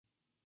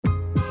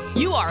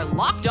You are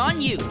Locked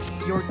On Utes,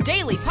 your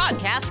daily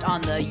podcast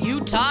on the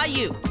Utah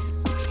Utes.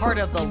 Part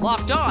of the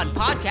Locked On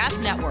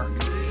Podcast Network.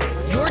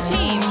 Your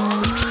team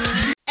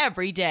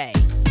every day.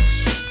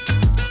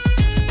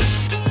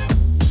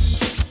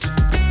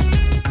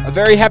 A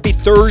very happy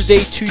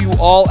Thursday to you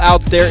all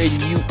out there in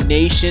Ute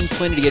Nation.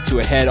 Plenty to get to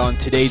ahead on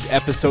today's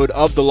episode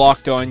of the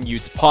Locked On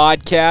Utes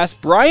podcast.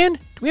 Brian, do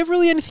we have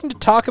really anything to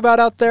talk about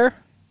out there?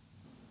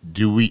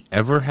 Do we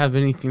ever have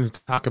anything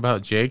to talk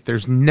about, Jake?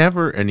 There's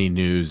never any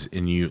news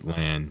in Ute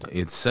land.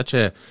 It's such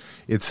a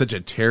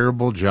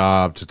terrible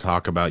job to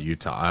talk about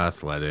Utah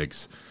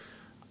athletics.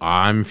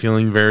 I'm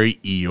feeling very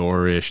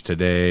Eeyore-ish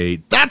today.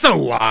 That's a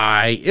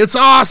lie. It's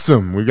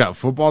awesome. We've got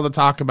football to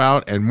talk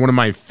about, and one of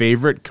my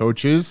favorite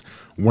coaches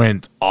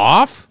went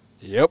off.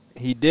 Yep,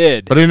 he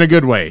did. But in a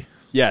good way.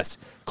 Yes.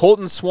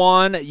 Colton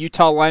Swan,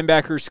 Utah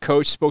linebackers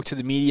coach, spoke to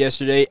the media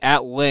yesterday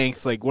at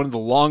length, like one of the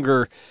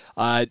longer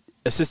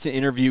assistant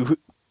interview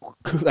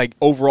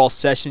overall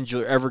sessions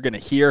you're ever going to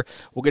hear.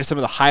 We'll get some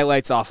of the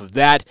highlights off of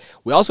that.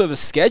 We also have a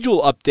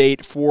schedule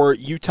update for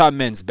Utah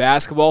men's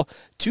basketball.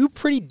 Two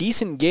pretty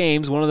decent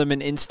games, one of them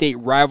an in-state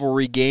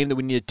rivalry game that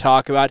we need to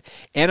talk about.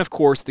 And, of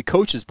course, the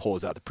coaches poll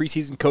is out, the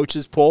preseason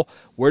coaches poll.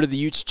 Where do the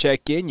Utes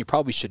check in? You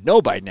probably should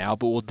know by now,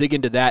 but we'll dig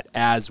into that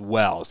as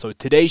well. So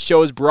today's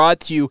show is brought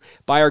to you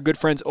by our good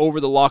friends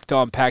over the Locked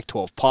On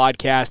Pac-12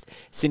 podcast.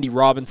 Cindy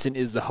Robinson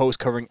is the host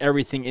covering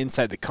everything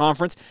inside the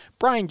conference.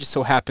 Brian just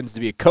so happens to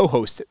be a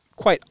co-host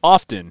quite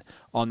often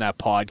on that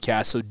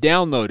podcast, so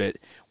download it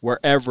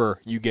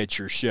wherever you get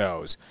your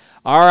shows.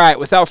 All right,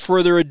 without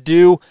further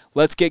ado,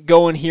 let's get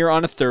going here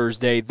on a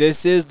Thursday.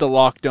 This is the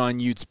Locked On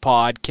Utes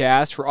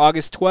podcast for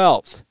August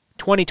 12th,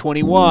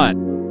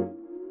 2021.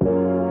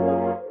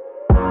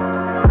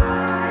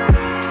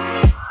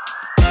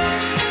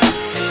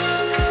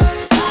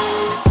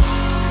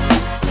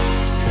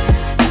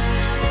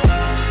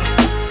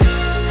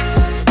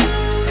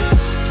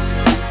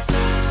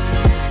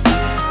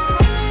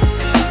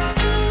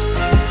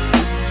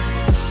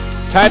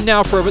 Time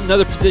now for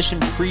another position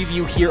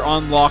preview here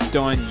on Locked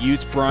On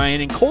Utes,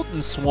 Brian. And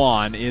Colton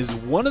Swan is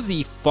one of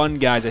the fun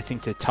guys, I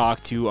think, to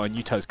talk to on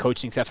Utah's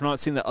coaching staff. I'm not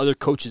saying that other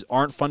coaches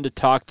aren't fun to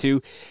talk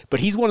to, but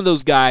he's one of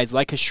those guys,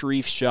 like a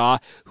Sharif Shah,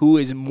 who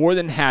is more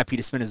than happy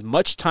to spend as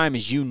much time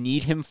as you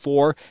need him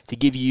for to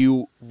give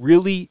you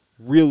really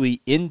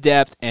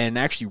in-depth and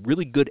actually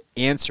really good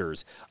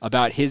answers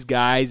about his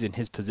guys and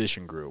his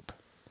position group.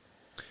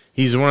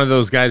 He's one of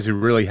those guys who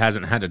really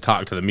hasn't had to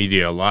talk to the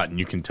media a lot, and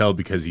you can tell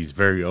because he's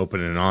very open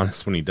and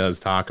honest when he does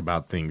talk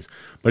about things.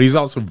 But he's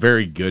also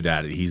very good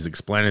at it. He's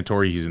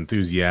explanatory. He's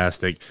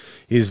enthusiastic.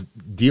 His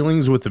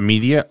dealings with the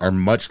media are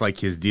much like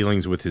his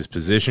dealings with his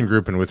position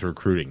group and with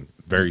recruiting.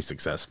 Very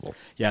successful.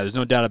 Yeah, there's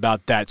no doubt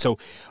about that. So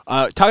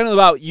talking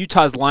about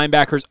Utah's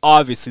linebackers,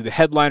 obviously the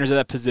headliners of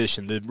that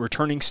position, the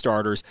returning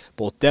starters,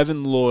 both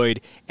Devin Lloyd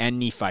and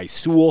Nephi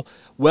Sewell.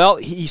 Well,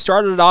 he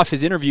started off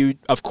his interview,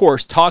 of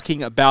course,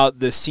 talking about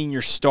the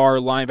junior star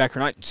linebacker.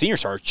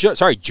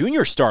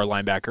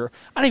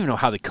 I don't even know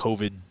how the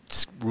COVID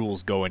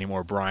rules go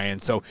anymore, Brian.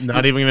 So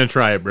not even going to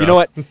try it, bro. You know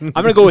what? I'm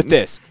going to go with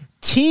this.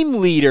 Team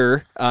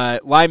leader,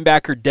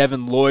 linebacker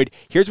Devin Lloyd.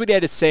 Here's what he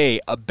had to say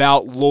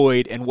about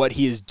Lloyd and what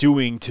he is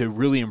doing to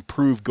really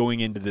improve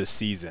going into this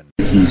season.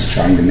 He's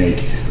trying to make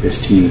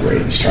this team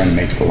great. He's trying to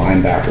make the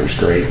linebackers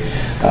great.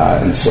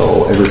 And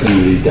so everything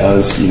that he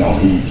does,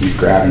 he's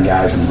grabbing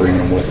guys and bringing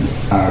them with him.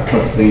 A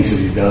couple things that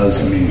he does,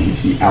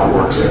 he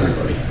outworks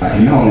everybody.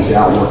 He not only does he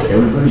outwork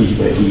everybody,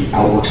 but he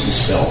outworks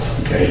himself.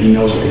 Okay, he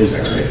knows what his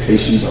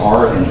expectations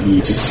are, and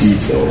he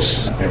succeeds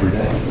those every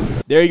day.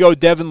 There you go,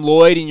 Devin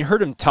Lloyd, and you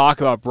heard him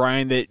talk about,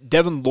 Brian, that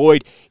Devin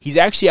Lloyd, he's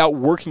actually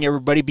outworking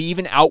everybody, but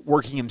even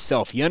outworking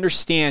himself. He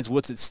understands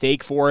what's at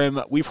stake for him.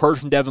 We've heard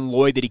from Devin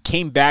Lloyd that he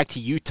came back to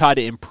Utah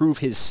to improve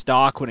his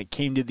stock when it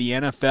came to the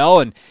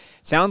NFL, and it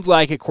sounds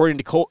like, according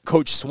to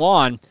Coach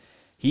Swan,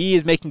 he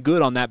is making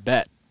good on that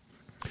bet.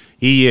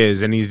 He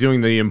is, and he's doing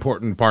the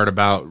important part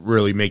about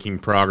really making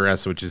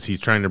progress, which is he's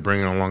trying to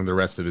bring along the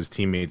rest of his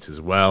teammates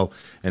as well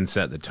and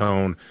set the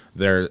tone.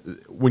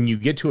 When you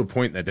get to a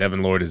point that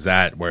Devin Lloyd is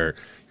at where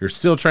you're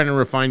still trying to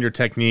refine your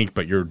technique,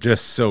 but you're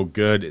just so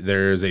good,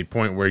 there is a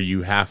point where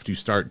you have to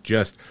start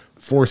just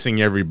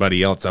forcing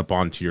everybody else up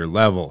onto your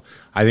level.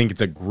 I think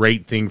it's a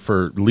great thing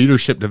for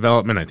leadership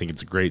development. I think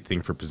it's a great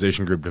thing for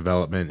position group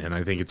development, and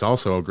I think it's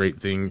also a great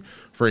thing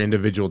for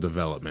individual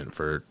development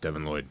for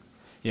Devin Lloyd.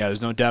 Yeah,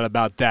 there's no doubt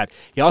about that.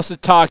 He also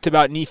talked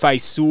about Nephi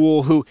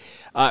Sewell, who,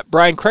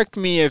 Brian, correct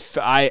me if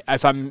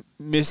I'm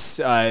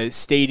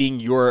misstating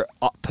your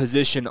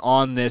position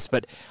on this,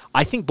 but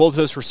I think both of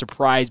us were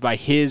surprised by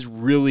his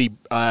really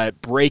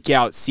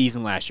breakout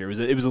season last year.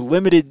 It was a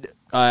limited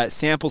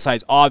sample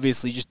size,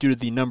 obviously, just due to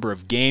the number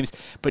of games,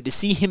 but to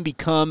see him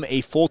become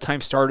a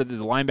full-time starter at the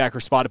linebacker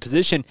spot, a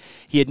position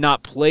he had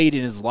not played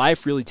in his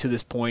life really to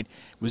this point,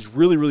 was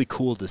really, really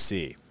cool to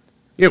see.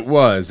 It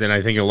was, and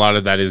I think a lot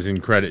of that is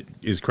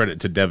credit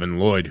to Devin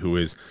Lloyd, who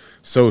is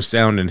so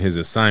sound in his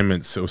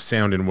assignments, so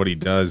sound in what he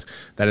does,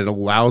 that it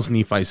allows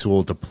Nephi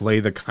Sewell to play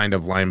the kind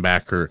of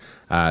linebacker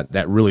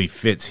that really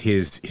fits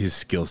his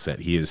skill set.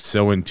 He is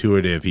so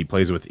intuitive. He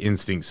plays with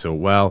instinct so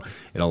well.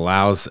 It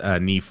allows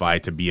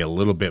Nephi to be a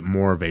little bit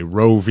more of a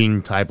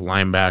roving type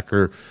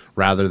linebacker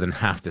rather than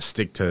have to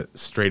stick to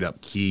straight up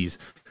keys.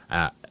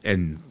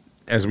 And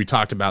as we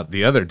talked about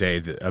the other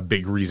day, a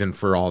big reason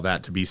for all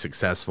that to be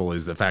successful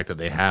is the fact that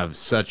they have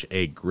such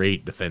a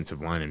great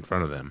defensive line in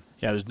front of them.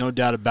 Yeah, there's no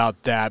doubt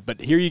about that.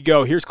 But here you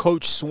go. Here's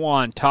Coach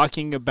Swann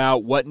talking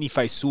about what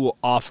Nephi Sewell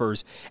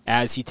offers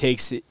as he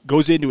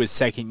goes into his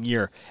second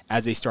year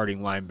as a starting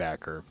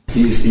linebacker.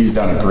 He's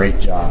done a great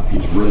job.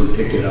 He's really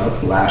picked it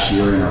up last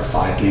year in our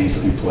 5 games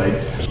that we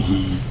played.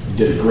 He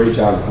did a great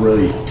job of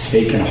really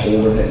taking a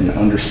hold of it and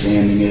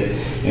understanding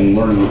it and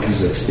learning it,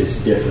 because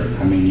it's different.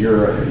 I mean, you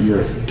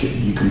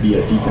can be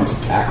a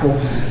defensive tackle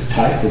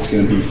type that's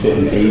going to be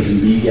fitting A's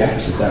and B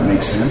gaps, if that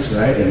makes sense,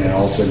 right? And then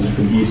all of a sudden you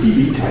can be a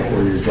DB type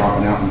where you're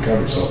dropping out in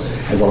coverage. So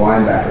as a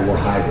linebacker, we're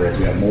hybrids.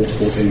 We have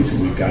multiple things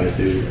that we've got to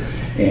do.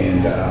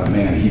 And,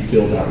 man, he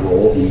filled that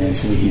role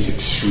immensely. He's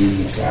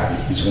extremely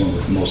savvy. He's one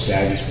of the most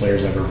savviest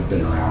players I've ever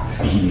been around.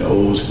 He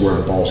knows where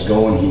the ball's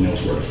going. He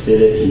knows where to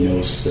fit it. He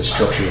knows the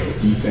structure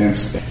of the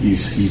defense.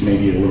 He's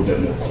maybe a little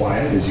bit more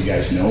quiet, as you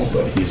guys know,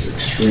 but he's an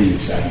extremely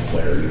savvy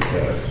player and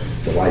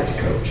delight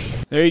to coach.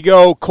 There you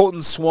go,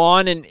 Colton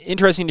Swann, and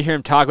interesting to hear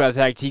him talk about the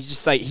fact he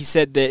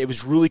said that it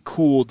was really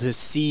cool to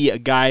see a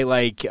guy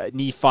like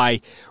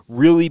Nephi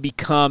really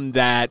become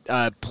that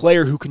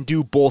player who can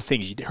do both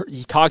things.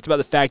 He talked about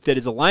the fact that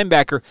as a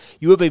linebacker,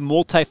 you have a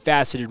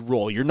multifaceted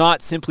role. You're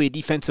not simply a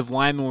defensive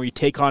lineman where you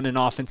take on an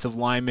offensive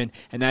lineman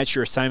and that's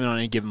your assignment on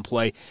any given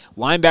play.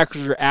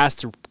 Linebackers are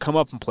asked to come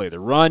up and play the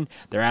run.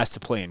 They're asked to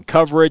play in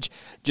coverage,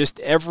 just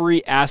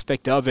every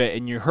aspect of it.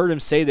 And you heard him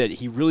say that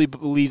he really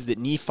believes that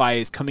Nephi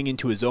is coming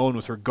into his own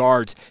with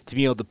regards to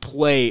being able to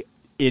play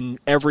in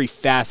every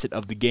facet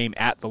of the game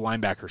at the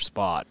linebacker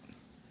spot.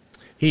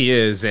 He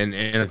is, and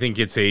I think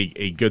it's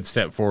a good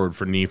step forward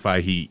for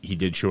Nephi. He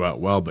did show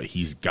out well, but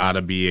he's got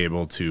to be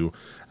able to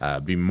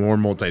be more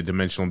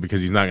multidimensional,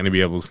 because he's not going to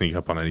be able to sneak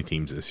up on any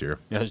teams this year.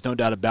 Yeah, there's no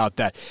doubt about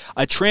that.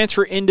 A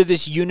transfer into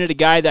this unit, a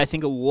guy that I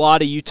think a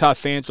lot of Utah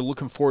fans are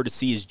looking forward to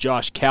see, is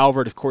Josh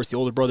Calvert, of course, the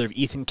older brother of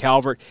Ethan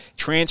Calvert,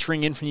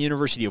 transferring in from the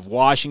University of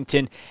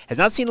Washington. Has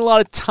not seen a lot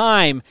of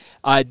time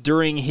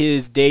during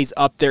his days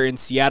up there in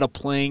Seattle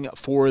playing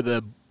for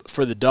the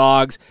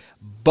Dogs,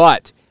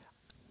 but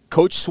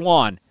Coach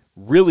Swann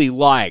really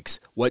likes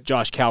what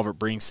Josh Calvert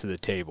brings to the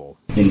table.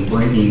 In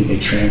bringing a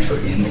transfer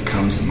in that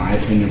comes, in my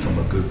opinion, from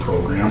a good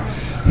program,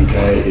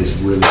 okay, is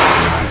really, really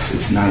nice.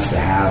 It's nice to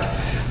have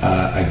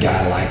a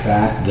guy like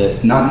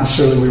that not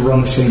necessarily we run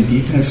the same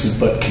defenses,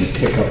 but can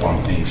pick up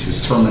on things.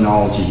 His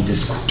terminology, he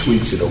just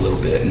tweaks it a little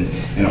bit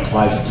and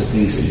applies it to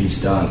things that he's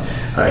done.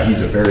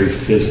 He's a very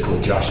physical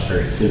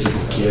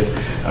kid.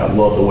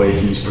 Love the way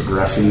he's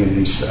progressing in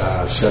these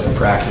 7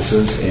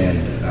 practices,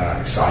 and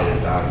excited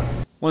about it.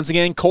 Once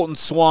again, Colton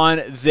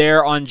Swann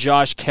there on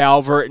Josh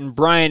Calvert. And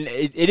Brian,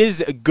 it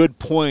is a good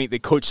point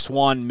that Coach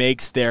Swann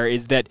makes there,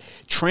 is that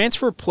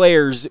transfer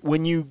players,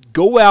 when you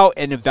go out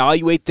and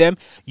evaluate them,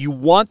 you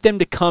want them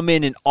to come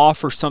in and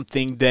offer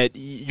something that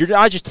you're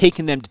not just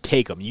taking them to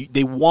take them.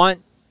 They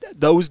want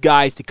those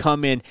guys to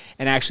come in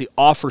and actually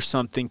offer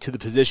something to the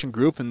position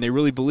group, and they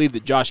really believe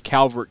that Josh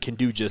Calvert can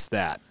do just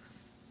that.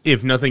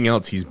 If nothing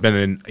else, he's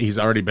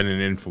already been an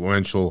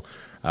influential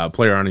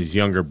player on his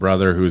younger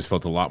brother, who has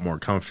felt a lot more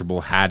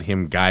comfortable, had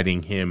him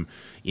guiding him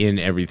in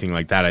everything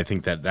like that. I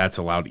think that's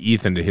allowed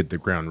Ethan to hit the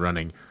ground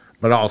running.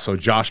 But also,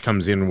 Josh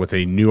comes in with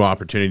a new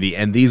opportunity,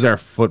 and these are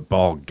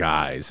football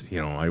guys.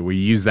 You know, we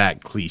use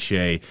that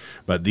cliche,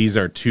 but these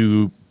are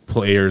 2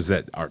 players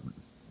that are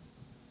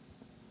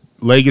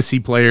legacy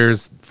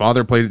players.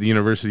 Father played at the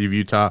University of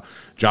Utah.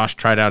 Josh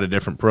tried out a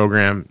different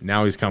program.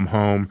 Now he's come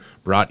home,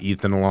 brought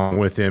Ethan along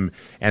with him,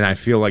 and I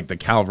feel like the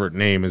Calvert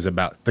name is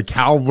about the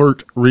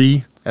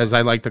Calvert-ry, as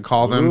I like to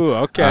call them. Ooh,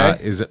 okay.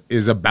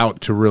 Is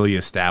about to really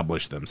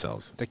establish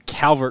themselves. The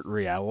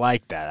Calvert-ry, I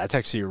like that. That's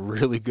actually a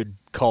really good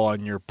call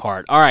on your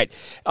part. All right,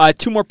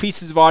 2 more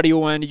pieces of audio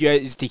I wanted you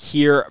guys to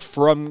hear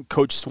from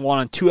Coach Swann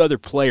on 2 other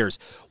players.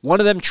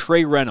 One of them,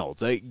 Trey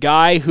Reynolds, a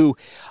guy who,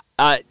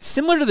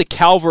 similar to the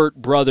Calvert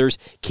brothers,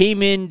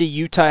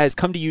 has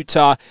come to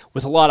Utah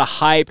with a lot of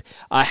hype,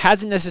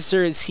 hasn't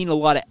necessarily seen a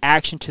lot of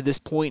action to this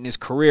point in his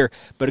career,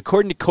 but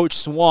according to Coach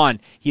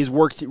Swann, he has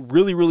worked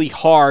really, really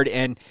hard,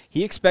 and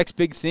he expects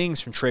big things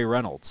from Trey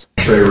Reynolds.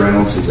 Trey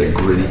Reynolds is a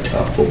gritty,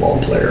 tough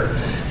football player.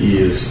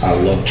 I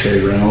love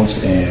Trey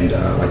Reynolds, and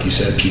like you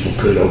said, people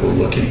could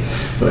overlook him,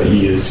 but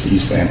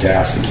he's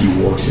fantastic. He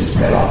works his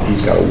butt off.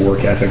 He's got a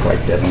work ethic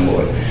like Devin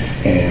Lloyd,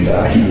 and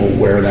he will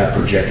wear that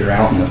projector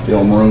out in the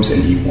film rooms,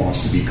 and he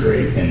wants to be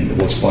great. And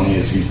what's funny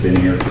is he's been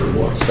here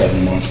for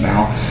 7 months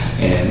now,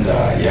 and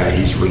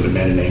he's really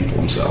made a name for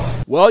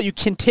himself. Well, you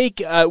can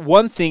take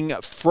one thing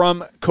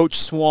from Coach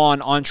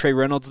Swan on Trey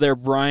Reynolds there,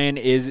 Brian,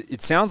 is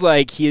it sounds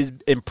like he has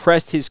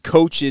impressed his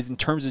coaches in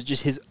terms of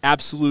just his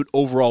absolute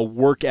overall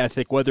work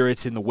ethic, whether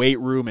it's in the weight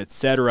room,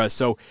 etc.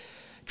 So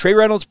Trey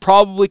Reynolds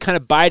probably kind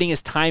of biding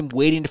his time,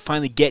 waiting to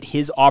finally get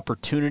his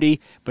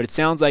opportunity, but it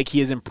sounds like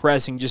he is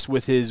impressing just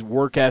with his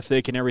work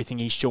ethic and everything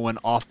he's showing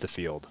off the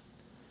field.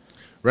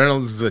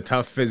 Reynolds is a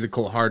tough,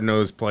 physical,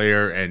 hard-nosed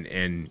player,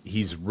 and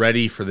he's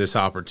ready for this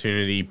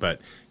opportunity, but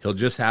he'll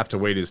just have to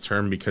wait his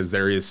turn because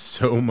there is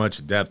so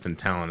much depth and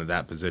talent at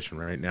that position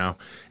right now.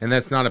 And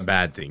that's not a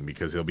bad thing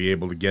because he'll be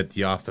able to get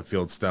the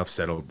off-the-field stuff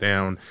settled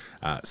down.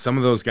 Some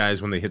of those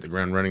guys, when they hit the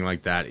ground running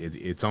like that,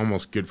 it's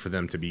almost good for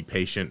them to be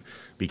patient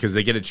because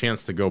they get a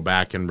chance to go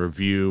back and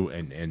review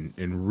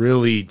and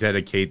really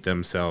dedicate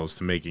themselves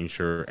to making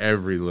sure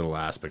every little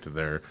aspect of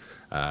their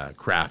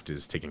craft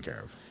is taken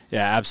care of.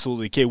 Yeah,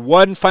 absolutely. Okay,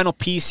 one final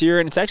piece here,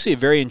 and it's actually a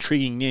very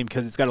intriguing name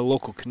because it's got a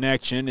local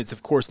connection. It's,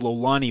 of course,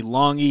 Lolani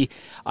Longy,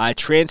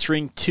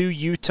 transferring to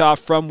Utah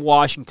from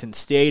Washington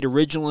State.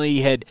 Originally,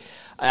 did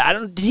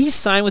he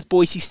sign with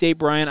Boise State,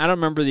 Brian? I don't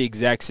remember the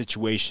exact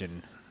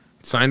situation.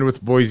 Signed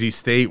with Boise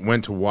State,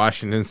 went to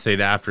Washington State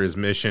after his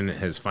mission,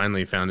 has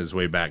finally found his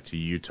way back to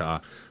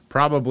Utah.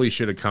 Probably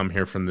should have come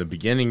here from the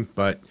beginning,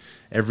 but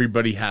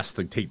everybody has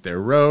to take their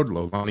road.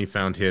 Lolani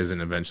found his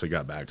and eventually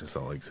got back to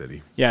Salt Lake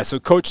City. Yeah, so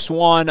Coach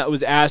Swan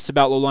was asked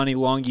about Lolani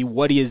Longy,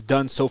 what he has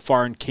done so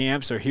far in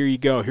camp. So here you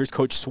go. Here's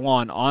Coach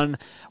Swan on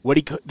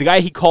the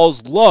guy he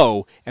calls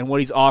Low and what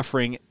he's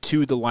offering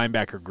to the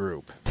linebacker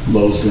group.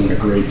 Low's doing a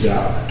great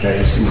job. Okay,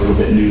 he's a little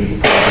bit new to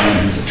the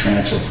program. He's a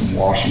transfer from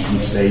Washington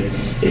State.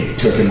 It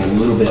took him a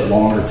little bit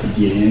longer to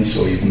get in,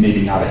 so he's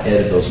maybe not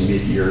ahead of those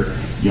mid-year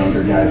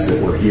younger guys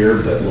that were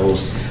here, but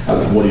Lowe's,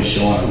 what he's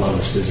showing, I love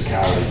his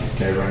physicality,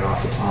 okay, right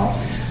off the top.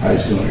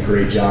 He's doing a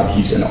great job.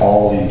 He's an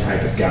all-in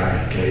type of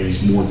guy, okay.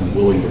 He's more than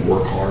willing to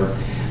work hard.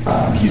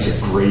 He's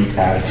a great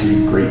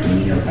attitude, great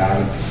demeanor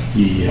about him.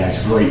 He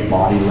has great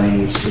body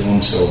language to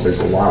him, so there's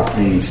a lot of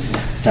things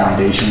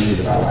foundationally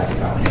that I like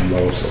about him,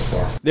 Lowe, so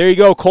far. There you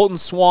go, Colton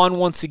Swan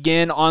once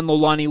again on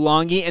Lolani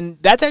Longy, and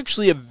that's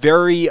actually a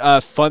very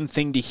fun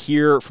thing to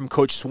hear from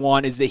Coach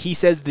Swan is that he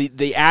says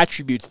the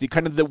attributes,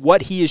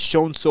 what he has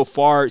shown so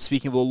far,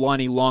 speaking of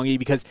Lolani Longy,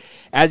 because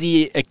as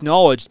he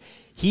acknowledged,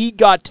 he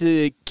got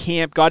to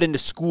camp, got into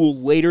school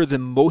later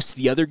than most of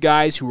the other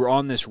guys who were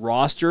on this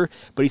roster,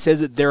 but he says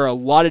that there are a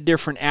lot of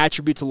different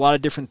attributes, a lot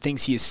of different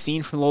things he has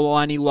seen from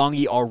Lolani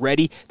Longy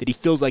already that he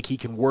feels like he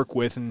can work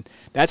with, and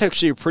that's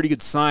actually a pretty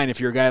good sign if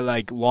you're a guy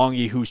like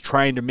Longy who's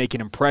trying to make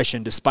an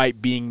impression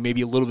despite being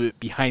maybe a little bit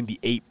behind the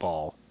 8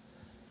 ball.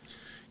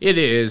 It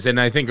is, and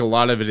I think a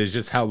lot of it is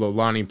just how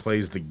Lolani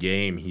plays the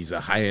game. He's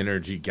a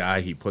high-energy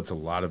guy. He puts a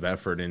lot of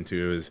effort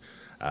into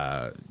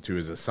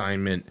his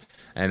assignment.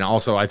 And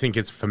also, I think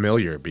it's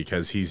familiar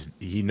because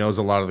he knows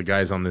a lot of the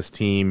guys on this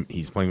team.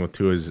 He's playing with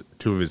two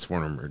of his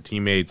former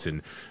teammates,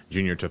 and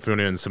Junior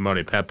Tafuna and Simone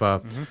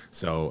Pepa. Mm-hmm.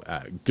 So,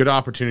 good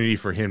opportunity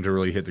for him to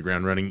really hit the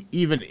ground running,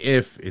 even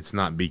if it's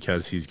not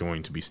because he's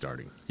going to be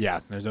starting.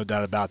 Yeah, there's no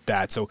doubt about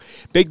that. So,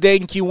 big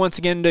thank you once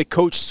again to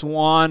Coach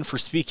Swan for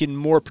speaking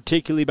more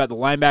particularly about the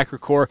linebacker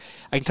core.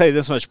 I can tell you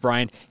this much,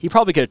 Brian. He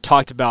probably could have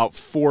talked about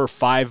 4 or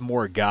 5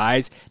 more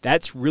guys.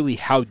 That's really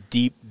how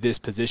deep this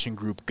position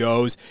group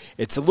goes.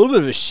 It's a little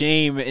bit of a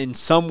shame in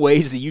some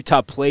ways that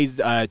Utah plays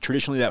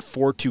traditionally that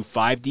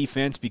 4-2-5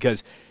 defense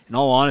because, in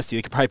all honesty,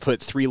 they could probably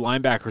put 3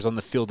 linebackers on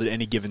the field at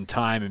any given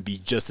time and be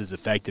just as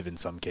effective in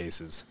some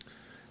cases.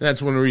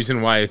 That's one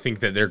reason why I think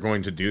that they're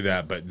going to do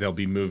that, but they'll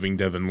be moving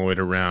Devin Lloyd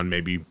around,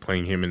 maybe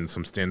playing him in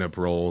some stand-up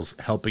roles,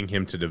 helping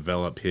him to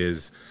develop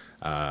his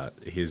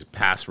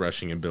pass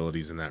rushing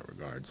abilities in that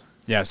regards.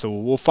 Yeah, so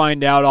we'll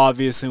find out,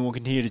 obviously, and we'll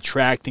continue to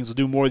track things. We'll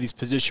do more of these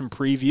position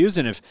previews,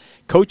 and if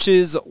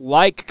coaches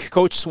like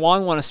Coach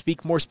Swan want to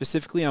speak more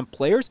specifically on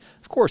players,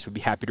 of course, we'd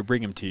be happy to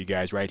bring them to you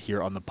guys right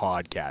here on the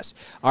podcast.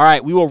 All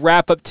right, we will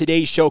wrap up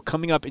today's show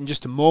coming up in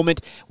just a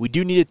moment. We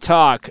do need to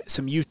talk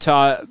some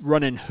Utah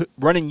running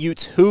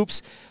Utes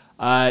hoops.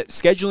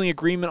 Scheduling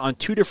agreement on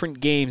 2 different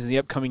games in the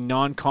upcoming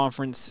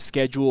non-conference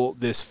schedule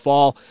this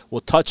fall.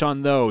 We'll touch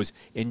on those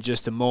in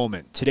just a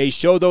moment. Today's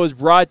show, though, is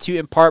brought to you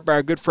in part by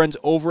our good friends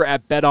over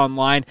at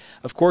BetOnline.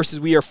 Of course, as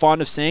we are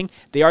fond of saying,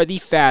 they are the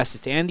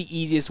fastest and the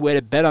easiest way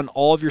to bet on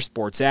all of your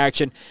sports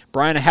action.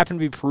 Brian, I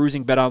happened to be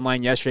perusing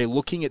BetOnline yesterday,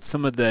 looking at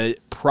some of the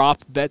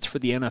prop bets for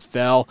the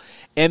NFL,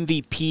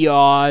 MVP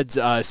odds,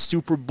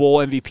 Super Bowl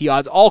MVP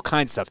odds, all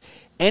kinds of stuff.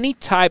 Any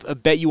type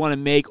of bet you want to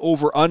make,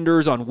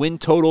 over-unders on win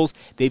totals,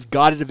 they've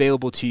got it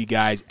available to you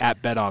guys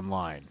at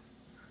BetOnline.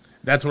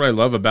 That's what I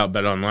love about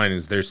BetOnline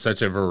is there's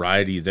such a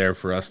variety there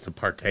for us to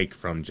partake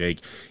from, Jake.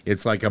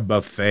 It's like a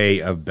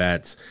buffet of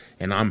bets,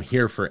 and I'm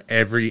here for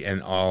every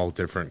and all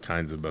different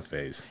kinds of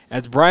buffets.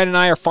 As Brian and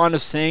I are fond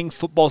of saying,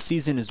 football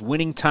season is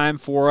winning time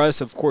for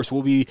us. Of course,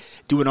 we'll be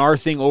doing our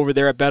thing over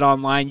there at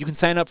BetOnline. You can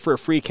sign up for a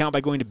free account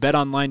by going to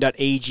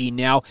betonline.ag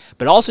now,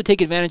 but also take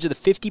advantage of the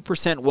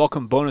 50%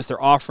 welcome bonus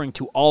they're offering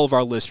to all of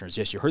our listeners.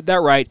 Yes, you heard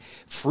that right.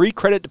 Free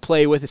credit to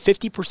play with,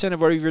 50%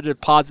 of your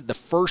deposit the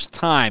first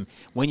time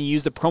when you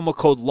use the promo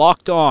code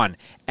LOCKEDON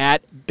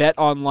at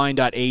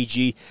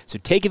betonline.ag. So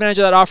take advantage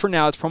of that offer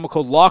now. It's promo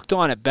code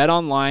LOCKEDON at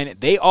BetOnline.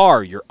 They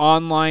are your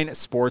online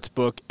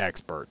sportsbook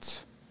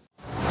experts.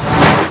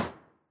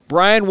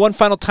 Brian, one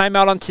final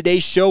timeout on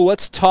today's show.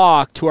 Let's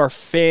talk to our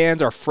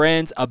fans, our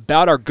friends,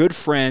 about our good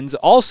friends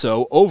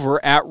also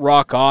over at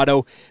Rock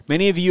Auto.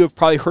 Many of you have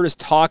probably heard us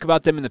talk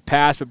about them in the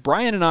past, but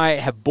Brian and I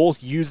have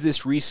both used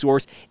this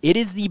resource. It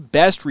is the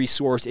best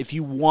resource if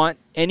you want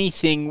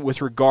anything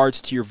with regards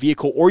to your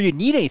vehicle, or you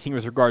need anything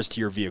with regards to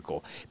your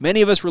vehicle.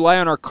 Many of us rely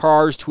on our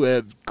cars to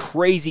a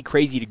crazy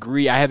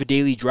degree. I have a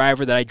daily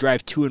driver that I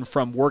drive to and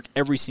from work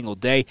every single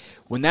day.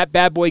 When that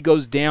bad boy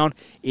goes down,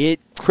 it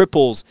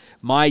cripples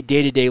my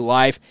day-to-day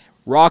life.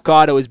 Rock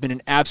Auto has been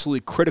an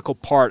absolutely critical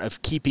part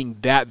of keeping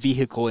that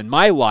vehicle in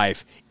my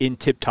life in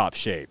tip-top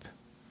shape.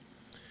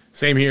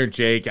 Same here,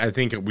 Jake. I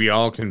think we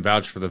all can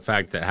vouch for the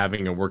fact that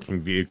having a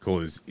working vehicle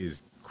is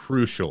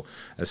crucial,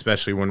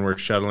 especially when we're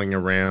shuttling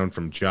around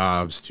from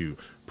jobs to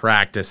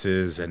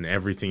practices and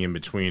everything in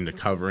between to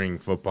covering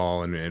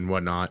football and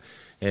whatnot.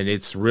 And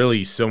it's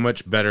really so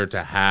much better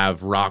to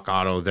have Rock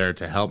Auto there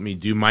to help me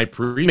do my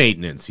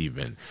pre-maintenance,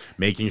 even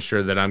making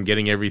sure that I'm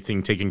getting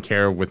everything taken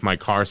care of with my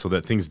car so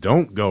that things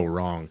don't go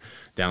wrong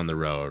down the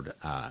road.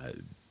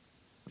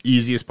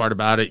 Easiest part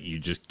about it, you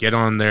just get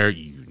on there,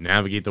 you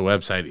navigate the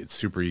website. It's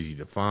super easy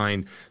to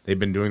find. They've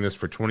been doing this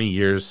for 20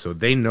 years, so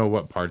they know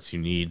what parts you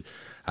need.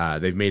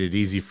 They've made it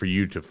easy for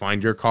you to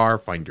find your car,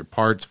 find your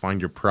parts,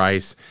 find your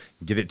price,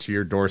 get it to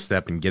your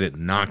doorstep, and get it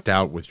knocked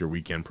out with your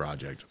weekend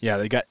project. Yeah,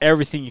 they got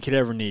everything you could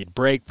ever need.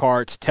 Brake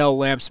parts, tail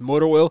lamps,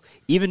 motor oil,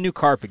 even new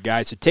carpet,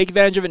 guys. So take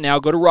advantage of it now.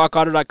 Go to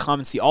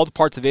rockauto.com and see all the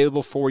parts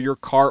available for your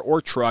car or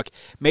truck.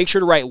 Make sure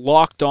to write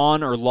Locked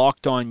On or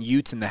Locked On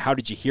Utes in the How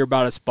Did You Hear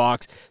About Us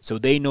box so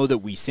they know that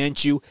we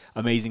sent you.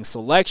 Amazing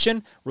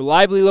selection,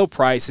 reliably low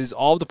prices,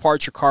 all of the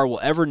parts your car will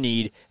ever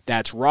need.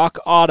 That's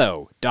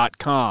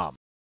rockauto.com.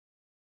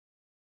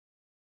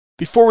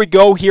 Before we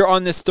go here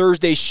on this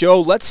Thursday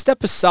show, let's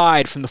step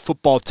aside from the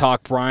football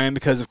talk, Brian,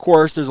 because, of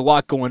course, there's a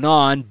lot going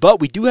on, but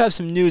we do have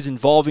some news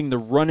involving the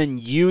Runnin'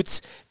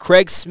 Utes.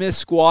 Craig Smith's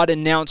squad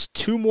announced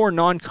 2 more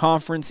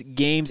non-conference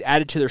games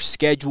added to their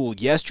schedule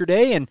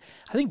yesterday, and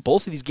I think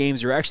both of these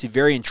games are actually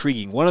very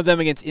intriguing. One of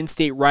them against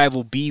in-state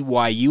rival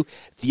BYU,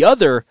 the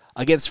other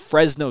against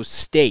Fresno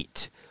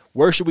State.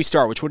 Where should we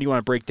start? Which one do you want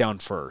to break down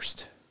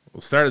first? We'll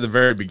start at the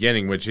very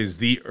beginning, which is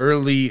the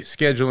early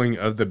scheduling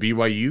of the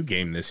BYU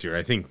game this year.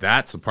 I think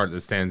that's the part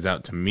that stands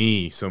out to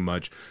me so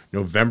much.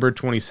 November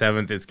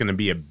 27th, it's going to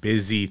be a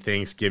busy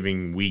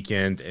Thanksgiving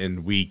weekend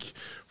and week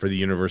for the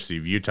University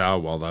of Utah,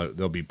 while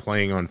they'll be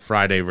playing on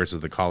Friday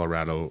versus the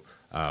Colorado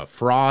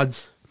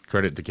Frauds.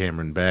 Credit to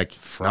Cameron Beck.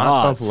 Frauds.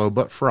 Not Buffalo,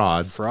 but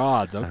Frauds.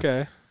 Frauds,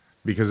 okay.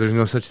 Because there's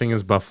no such thing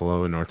as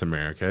Buffalo in North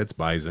America. It's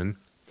Bison.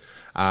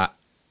 And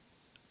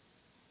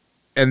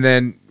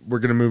then we're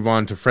going to move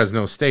on to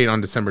Fresno State on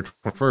December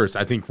 21st.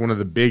 I think one of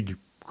the big,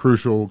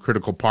 crucial,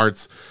 critical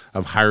parts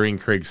of hiring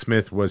Craig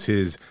Smith was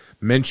his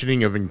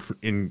mentioning of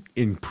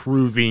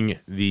improving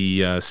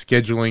the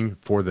scheduling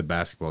for the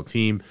basketball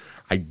team.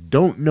 I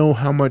don't know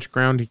how much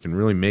ground he can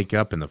really make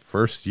up in the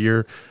first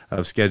year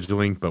of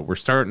scheduling, but we're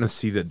starting to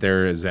see that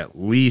there is at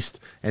least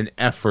an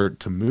effort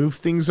to move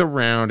things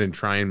around and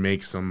try and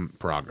make some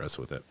progress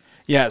with it.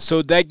 Yeah,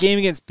 so that game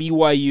against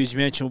BYU, as you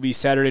mentioned, will be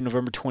Saturday,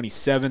 November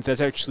 27th.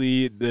 That's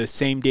actually the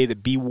same day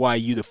that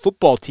BYU, the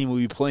football team, will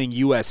be playing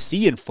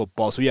USC in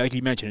football. So, yeah, like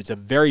you mentioned, it's a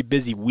very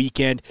busy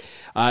weekend.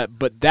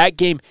 But that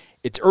game,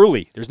 it's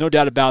early. There's no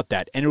doubt about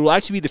that. And it will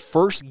actually be the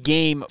first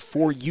game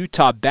for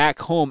Utah back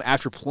home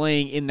after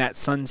playing in that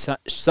Sunshine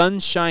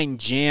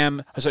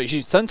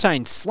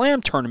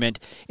Slam tournament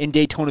in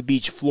Daytona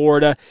Beach,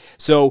 Florida.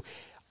 So,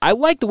 I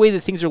like the way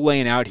that things are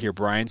laying out here,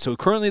 Brian. So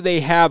currently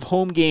they have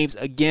home games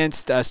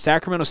against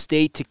Sacramento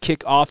State to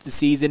kick off the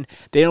season.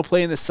 They don't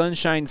play in the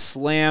Sunshine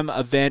Slam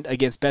event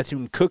against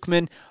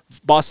Bethune-Cookman,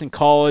 Boston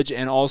College,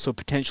 and also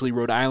potentially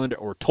Rhode Island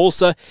or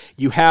Tulsa.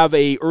 You have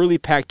a early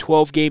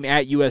Pac-12 game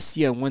at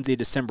USC on Wednesday,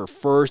 December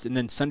 1st, and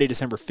then Sunday,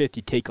 December 5th,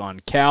 you take on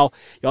Cal.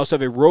 You also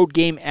have a road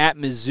game at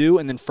Mizzou,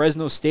 and then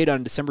Fresno State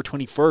on December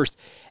 21st.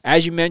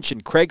 As you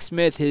mentioned, Craig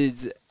Smith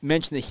has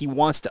mentioned that he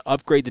wants to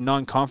upgrade the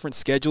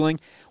non-conference scheduling.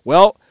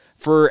 Well,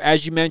 for,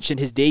 as you mentioned,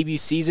 his debut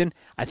season,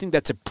 I think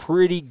that's a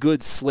pretty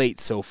good slate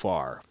so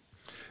far.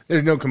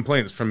 There's no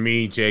complaints from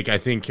me, Jake. I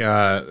think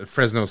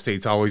Fresno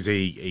State's always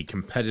a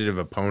competitive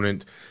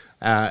opponent.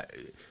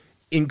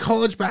 In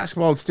college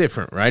basketball, it's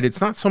different, right?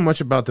 It's not so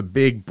much about the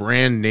big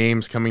brand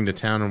names coming to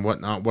town and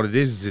whatnot. What it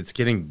is it's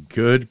getting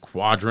good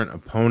quadrant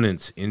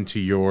opponents into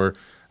your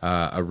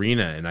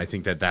arena, and I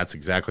think that that's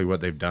exactly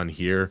what they've done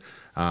here.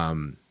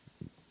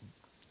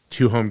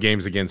 2 home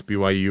games against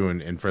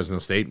BYU and Fresno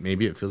State.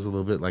 Maybe it feels a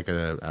little bit like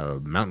a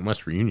Mountain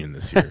West reunion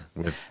this year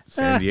with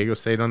San Diego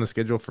State on the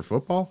schedule for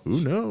football. Who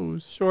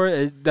knows?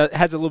 Sure, that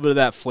has a little bit of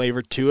that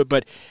flavor to it.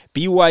 But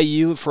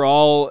BYU, for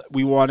all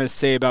we want to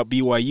say about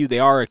BYU, they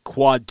are a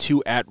quad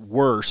 2 at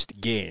worst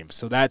game.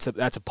 So that's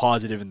a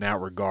positive in that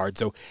regard.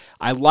 So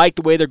I like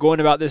the way they're going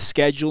about this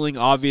scheduling.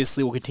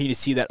 Obviously, we'll continue to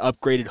see that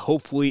upgraded,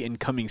 hopefully, in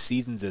coming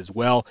seasons as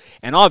well.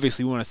 And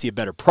obviously, we want to see a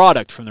better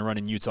product from the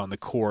Runnin' Utes on the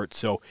court.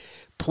 So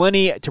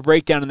plenty to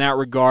break down in that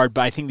regard,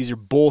 but I think these are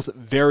both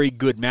very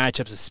good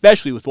matchups,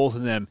 especially with both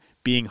of them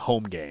being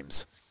home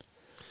games.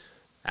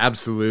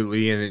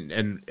 Absolutely,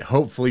 and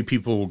hopefully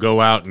people will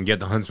go out and get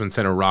the Huntsman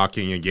Center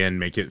rocking again,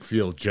 make it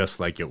feel just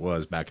like it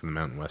was back in the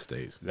Mountain West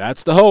days.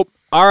 That's the hope.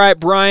 All right,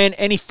 Brian,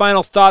 any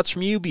final thoughts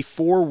from you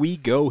before we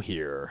go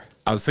here?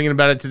 I was thinking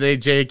about it today,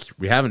 Jake.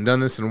 We haven't done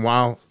this in a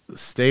while.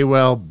 Stay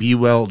well, be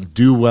well,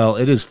 do well.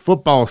 It is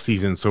football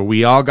season, so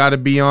we all got to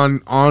be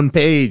on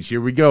page. Here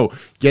we go.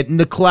 Getting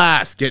to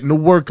class, getting to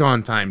work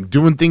on time,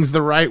 doing things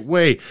the right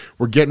way.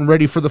 We're getting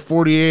ready for the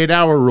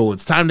 48-hour rule.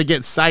 It's time to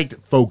get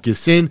psyched,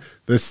 focus in.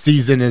 The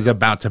season is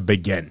about to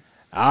begin.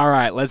 All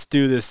right, let's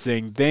do this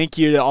thing. Thank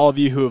you to all of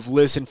you who have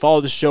listened. Follow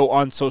the show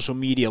on social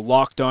media,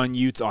 Locked On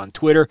Utes on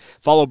Twitter.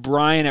 Follow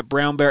Brian at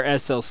Brown Bear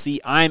SLC.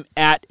 I'm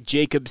at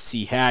Jacob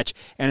C. Hatch.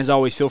 And as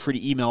always, feel free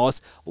to email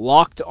us.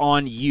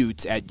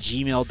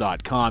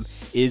 LockedOnUtes@gmail.com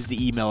is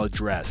the email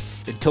address.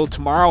 Until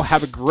tomorrow,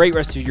 have a great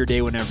rest of your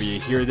day whenever you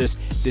hear this.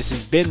 This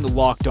has been the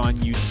Locked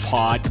On Utes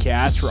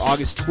podcast for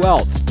August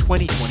 12th,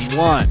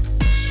 2021.